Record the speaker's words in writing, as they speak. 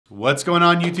What's going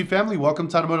on, YouTube family? Welcome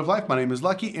to Automotive Life. My name is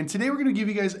Lucky, and today we're going to give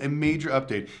you guys a major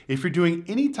update. If you're doing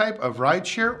any type of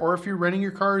rideshare or if you're renting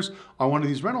your cars on one of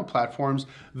these rental platforms,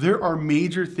 there are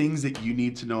major things that you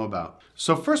need to know about.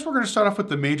 So first, we're going to start off with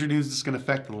the major news that's going to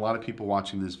affect a lot of people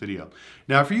watching this video.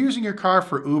 Now, if you're using your car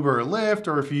for Uber or Lyft,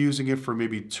 or if you're using it for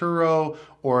maybe Turo,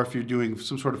 or if you're doing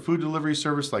some sort of food delivery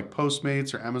service like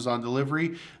Postmates or Amazon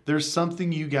delivery, there's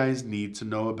something you guys need to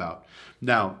know about.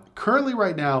 Now, currently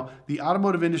right now, the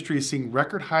automotive industry is seeing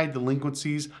record high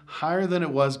delinquencies, higher than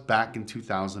it was back in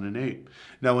 2008.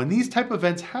 Now, when these type of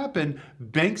events happen,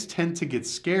 banks tend to get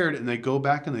scared and they go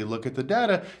back and they look at the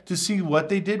data to see what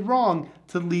they did wrong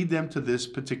to lead them to this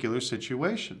particular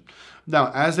situation.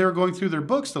 Now, as they were going through their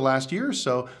books the last year or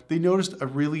so, they noticed a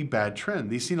really bad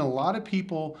trend. They've seen a lot of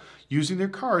people using their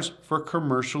cars for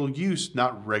commercial use,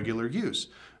 not regular use.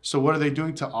 So what are they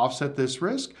doing to offset this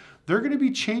risk? They're going to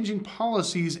be changing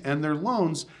policies and their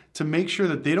loans to make sure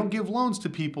that they don't give loans to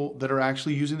people that are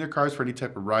actually using their cars for any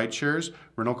type of ride shares,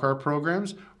 rental car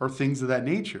programs, or things of that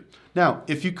nature. Now,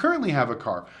 if you currently have a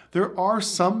car, there are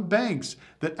some banks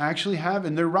that actually have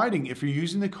in their writing, if you're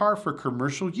using the car for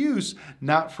commercial use,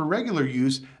 not for regular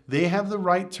use, they have the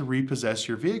right to repossess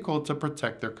your vehicle to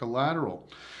protect their collateral.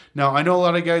 Now, I know a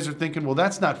lot of guys are thinking, well,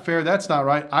 that's not fair. That's not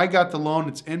right. I got the loan.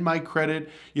 It's in my credit.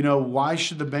 You know, why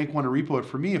should the bank want to repo it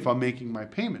for me if I'm making my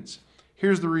payments?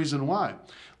 Here's the reason why.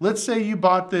 Let's say you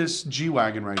bought this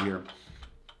G-Wagon right here.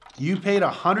 You paid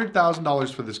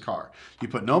 $100,000 for this car. You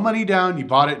put no money down. You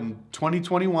bought it in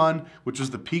 2021, which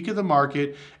was the peak of the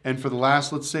market. And for the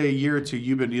last, let's say, a year or two,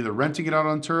 you've been either renting it out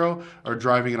on Turo or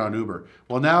driving it on Uber.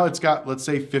 Well, now it's got, let's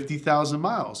say, 50,000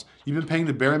 miles. You've been paying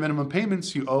the bare minimum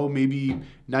payments. You owe maybe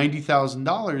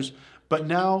 $90,000. But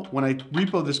now when I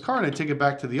repo this car and I take it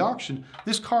back to the auction,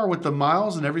 this car with the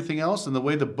miles and everything else and the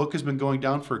way the book has been going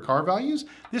down for car values,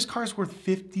 this car is worth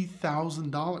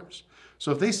 $50,000.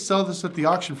 So if they sell this at the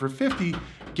auction for $50,000,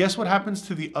 guess what happens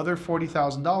to the other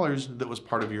 $40,000 that was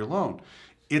part of your loan?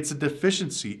 It's a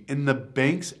deficiency, and the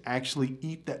banks actually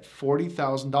eat that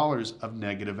 $40,000 of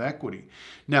negative equity.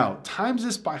 Now, times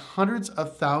this by hundreds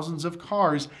of thousands of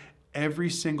cars every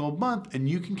single month, and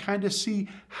you can kind of see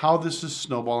how this is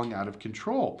snowballing out of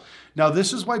control. Now,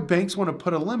 this is why banks want to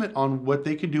put a limit on what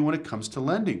they can do when it comes to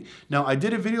lending. Now, I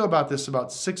did a video about this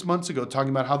about 6 months ago, talking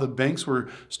about how the banks were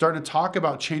starting to talk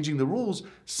about changing the rules.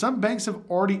 Some banks have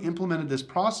already implemented this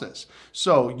process.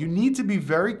 So you need to be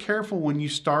very careful when you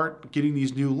start getting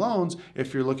these new loans.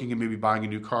 If you're looking at maybe buying a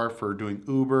new car for doing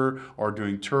Uber or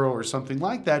doing Turo or something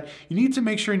like that, you need to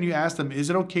make sure and you ask them, is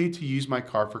it okay to use my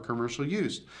car for commercial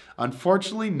use?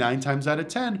 Unfortunately, 9 times out of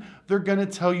 10, they're going to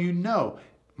tell you no.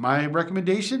 My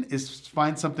recommendation is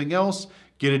find something else,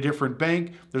 get a different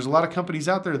bank. There's a lot of companies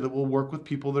out there that will work with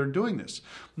people that are doing this.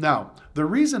 Now, the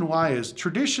reason why is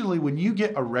traditionally when you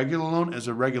get a regular loan as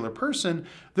a regular person,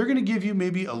 they're going to give you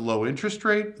maybe a low interest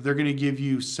rate. They're going to give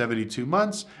you 72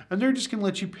 months, and they're just going to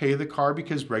let you pay the car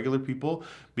because regular people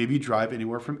maybe drive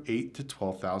anywhere from 8 to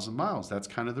 12,000 miles. That's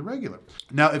kind of the regular.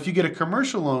 Now, if you get a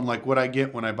commercial loan like what I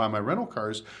get when I buy my rental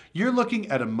cars, you're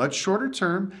looking at a much shorter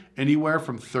term, anywhere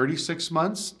from 36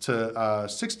 months to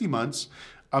 60 months,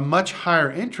 a much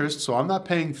higher interest, so I'm not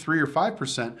paying 3 or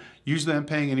 5%. Usually I'm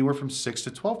paying anywhere from 6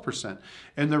 to 12%.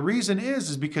 And the reason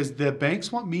is because the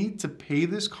banks want me to pay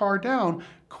this car down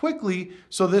quickly,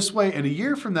 so this way in a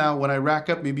year from now, when I rack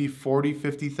up maybe 40,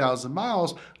 50,000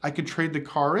 miles, I can trade the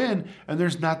car in and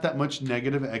there's not that much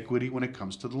negative equity when it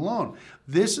comes to the loan.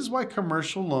 This is why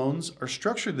commercial loans are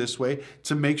structured this way,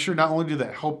 to make sure not only do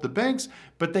they help the banks,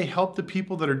 but they help the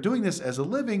people that are doing this as a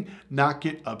living not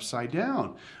get upside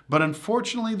down. But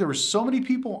unfortunately, there were so many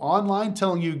people online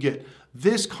telling you get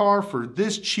this car for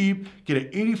this cheap, get an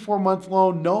 84-month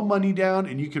loan, no money down,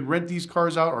 and you can rent these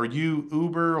cars out, or you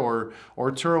Uber or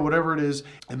Turo, whatever it is,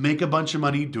 and make a bunch of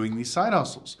money doing these side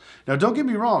hustles. Now, don't get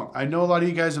me wrong. I know a lot of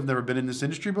you guys have never been in this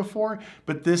industry before,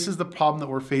 but this is the problem that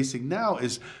we're facing now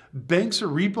is banks are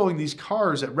repoing these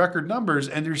cars at record numbers,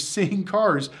 and they're seeing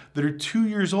cars that are 2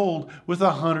 years old with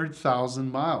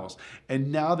 100,000 miles. And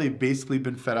now they've basically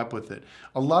been fed up with it.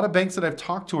 A lot of banks that I've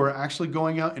talked to are actually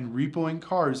going out and repoing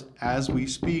cars as we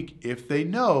speak if they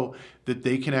know that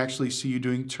they can actually see you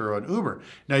doing Turo and Uber.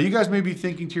 Now, you guys may be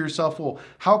thinking to yourself, well,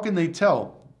 how can they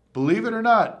tell? Believe it or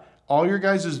not, all your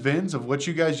guys' VINs of what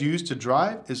you guys use to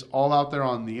drive is all out there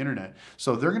on the internet.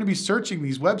 So they're going to be searching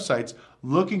these websites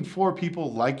looking for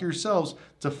people like yourselves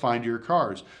to find your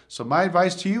cars. So my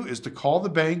advice to you is to call the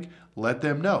bank, let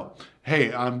them know,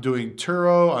 hey, I'm doing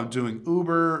Turo, I'm doing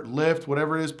Uber, Lyft,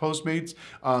 whatever it is, Postmates.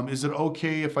 Is it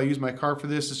okay if I use my car for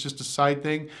this? It's just a side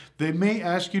thing. They may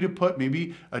ask you to put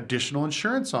maybe additional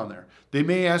insurance on there. They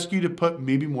may ask you to put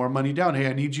maybe more money down. Hey,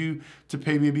 I need you to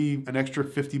pay maybe an extra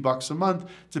 $50 a month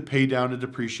to pay down the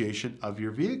depreciation of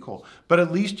your vehicle. But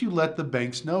at least you let the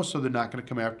banks know so they're not going to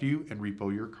come after you and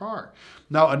repo your car.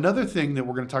 Now, another thing that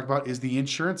we're going to talk about is the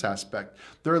insurance aspect.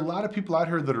 There are a lot of people out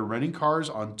here that are renting cars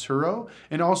on Turo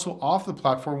and also off the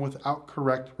platform without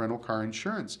correct rental car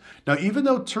insurance. Now, even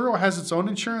though Turo has its own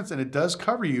insurance and it does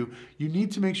cover you, you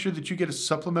need to make sure that you get a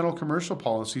supplemental commercial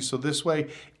policy. So this way,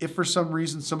 if for some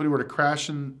reason somebody were to crash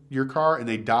in your car and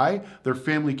they die, their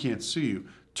family can't sue you.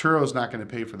 Turo is not going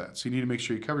to pay for that. So you need to make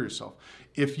sure you cover yourself.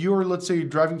 If you're, let's say,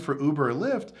 driving for Uber or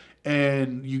Lyft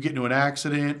and you get into an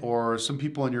accident or some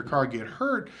people in your car get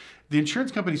hurt, the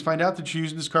insurance companies find out that you're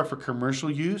using this car for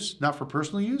commercial use, not for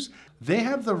personal use. They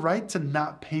have the right to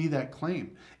not pay that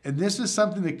claim. And this is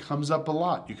something that comes up a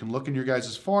lot. You can look in your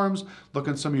guys' forums, look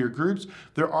in some of your groups.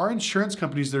 There are insurance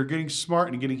companies that are getting smart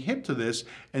and getting hip to this,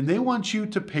 and they want you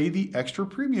to pay the extra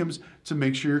premiums to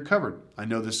make sure you're covered. I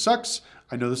know this sucks.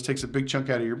 I know this takes a big chunk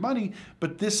out of your money,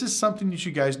 but this is something that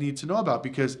you guys need to know about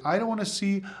because I don't want to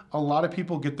see a lot of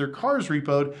people get their cars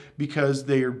repoed because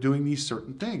they are doing these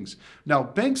certain things. Now,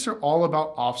 banks are all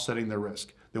about offsetting their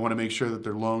risk. They want to make sure that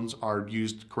their loans are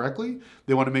used correctly.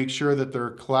 They want to make sure that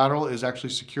their collateral is actually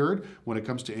secured when it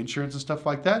comes to insurance and stuff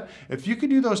like that. If you can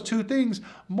do those two things,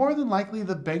 more than likely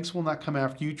the banks will not come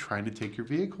after you trying to take your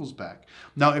vehicles back.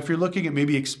 Now, if you're looking at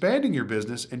maybe expanding your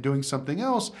business and doing something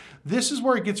else, this is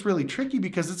where it gets really tricky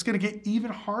because it's going to get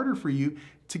even harder for you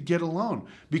to get a loan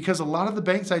because a lot of the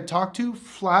banks I talk to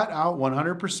flat out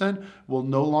 100% will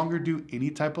no longer do any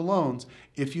type of loans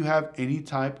if you have any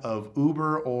type of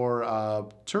Uber or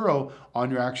Turo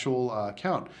on your actual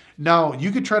account. Now,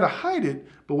 you could try to hide it,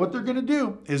 but what they're going to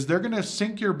do is they're going to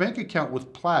sync your bank account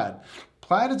with Plaid.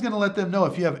 Plaid is going to let them know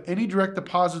if you have any direct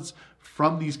deposits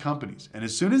from these companies. And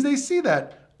as soon as they see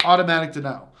that, automatic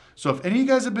denial. So if any of you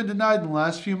guys have been denied in the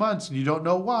last few months and you don't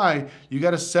know why, you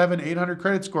got a 700-800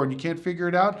 credit score and you can't figure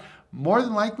it out, more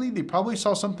than likely they probably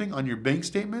saw something on your bank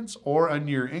statements or on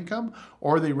your income,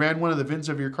 or they ran one of the VINs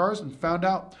of your cars and found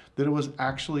out that it was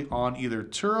actually on either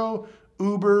Turo,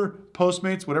 Uber,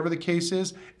 Postmates, whatever the case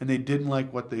is, and they didn't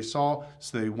like what they saw,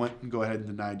 so they went and go ahead and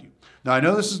denied you. Now, I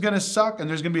know this is going to suck, and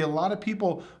there's going to be a lot of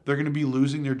people that are going to be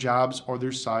losing their jobs or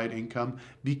their side income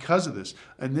because of this,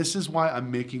 and this is why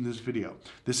I'm making this video.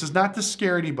 This is not to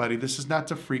scare anybody. This is not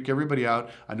to freak everybody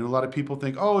out. I know a lot of people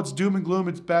think, oh, it's doom and gloom,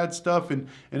 it's bad stuff, and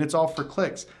it's all for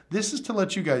clicks. This is to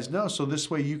let you guys know, so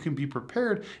this way you can be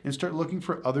prepared and start looking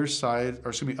for other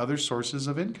sources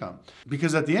of income.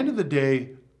 Because at the end of the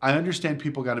day, I understand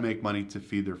people got to make money to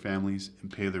feed their families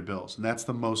and pay their bills, and that's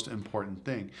the most important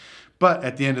thing. But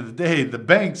at the end of the day, the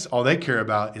banks, all they care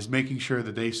about is making sure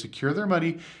that they secure their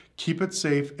money, keep it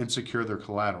safe, and secure their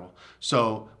collateral.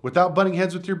 So without butting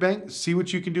heads with your bank, see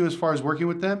what you can do as far as working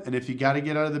with them, and if you got to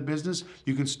get out of the business,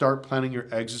 you can start planning your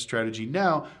exit strategy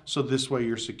now, so this way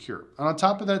you're secure. And on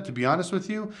top of that, to be honest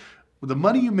with you, the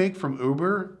money you make from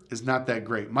Uber is not that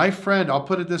great. My friend, I'll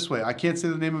put it this way, I can't say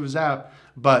the name of his app,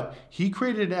 but he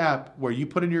created an app where you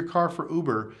put in your car for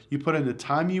Uber, you put in the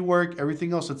time you work,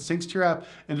 everything else, it syncs to your app,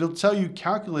 and it'll tell you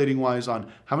calculating wise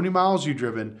on how many miles you've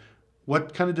driven,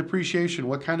 what kind of depreciation,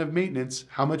 what kind of maintenance,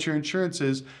 how much your insurance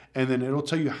is, and then it'll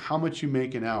tell you how much you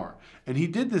make an hour. And he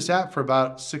did this app for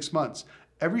about 6 months.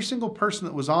 Every single person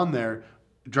that was on there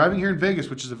driving here in Vegas,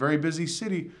 which is a very busy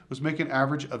city, was making an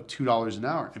average of $2 an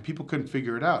hour, and people couldn't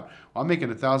figure it out. Well, I'm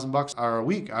making $1,000 a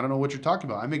week. I don't know what you're talking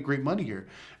about. I make great money here.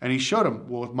 And he showed them,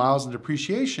 well, with miles and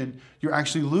depreciation, you're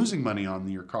actually losing money on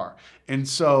your car. And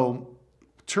so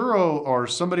Turo or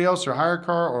somebody else, or Hire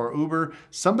Car or Uber,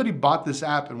 somebody bought this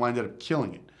app and wound up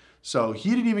killing it. So he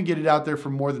didn't even get it out there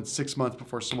for more than 6 months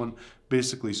before someone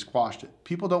basically squashed it.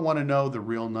 People don't want to know the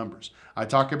real numbers. I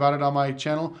talk about it on my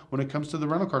channel when it comes to the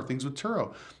rental car things with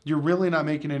Turo. You're really not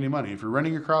making any money. If you're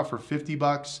renting your car for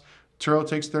 $50, Turo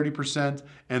takes 30%,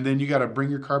 and then you got to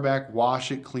bring your car back,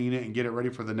 wash it, clean it, and get it ready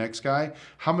for the next guy.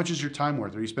 How much is your time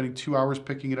worth? Are you spending 2 hours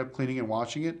picking it up, cleaning and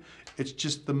washing it? It's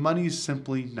just the money is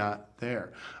simply not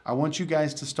there. I want you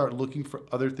guys to start looking for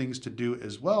other things to do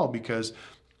as well, because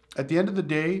at the end of the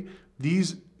day,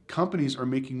 these companies are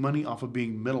making money off of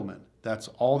being middlemen. That's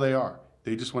all they are.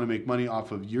 They just want to make money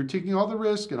off of you're taking all the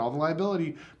risk and all the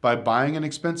liability by buying an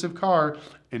expensive car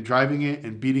and driving it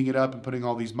and beating it up and putting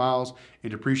all these miles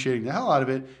and depreciating the hell out of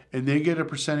it, and they get a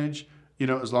percentage, you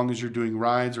know, as long as you're doing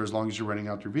rides or as long as you're renting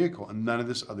out your vehicle, and none of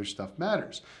this other stuff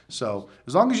matters. So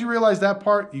as long as you realize that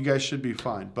part, you guys should be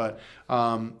fine. But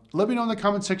let me know in the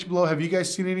comment section below, have you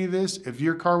guys seen any of this? If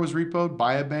your car was repoed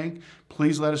by a bank,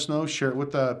 please let us know. Share it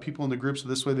with the people in the group so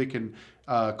this way they can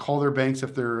call their banks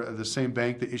if they're the same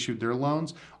bank that issued their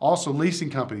loans. Also, leasing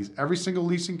companies. Every single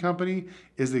leasing company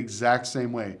is the exact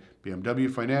same way. BMW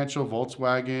Financial,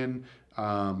 Volkswagen,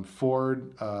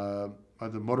 Ford,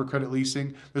 the motor credit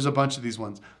leasing. There's a bunch of these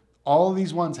ones. All of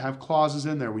these ones have clauses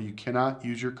in there where you cannot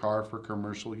use your car for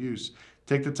commercial use.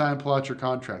 Take the time, pull out your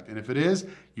contract. And if it is,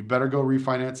 you better go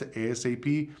refinance it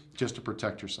ASAP just to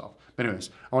protect yourself. But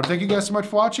anyways, I want to thank you guys so much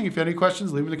for watching. If you have any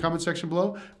questions, leave them in the comment section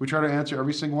below. We try to answer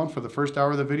every single one for the first hour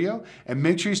of the video. And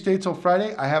make sure you stay till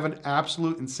Friday. I have an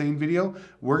absolute insane video.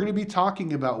 We're going to be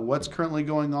talking about what's currently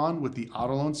going on with the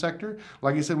auto loan sector.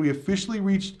 Like I said, we officially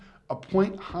reached a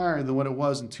point higher than what it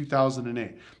was in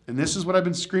 2008. And this is what I've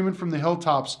been screaming from the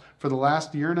hilltops for the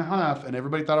last year and a half, and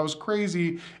everybody thought I was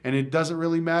crazy, and it doesn't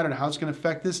really matter how it's going to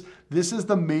affect this. This is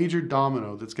the major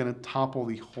domino that's going to topple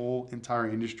the whole entire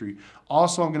industry.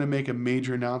 Also, I'm going to make a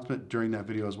major announcement during that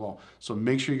video as well. So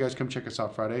make sure you guys come check us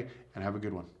out Friday, and have a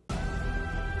good one.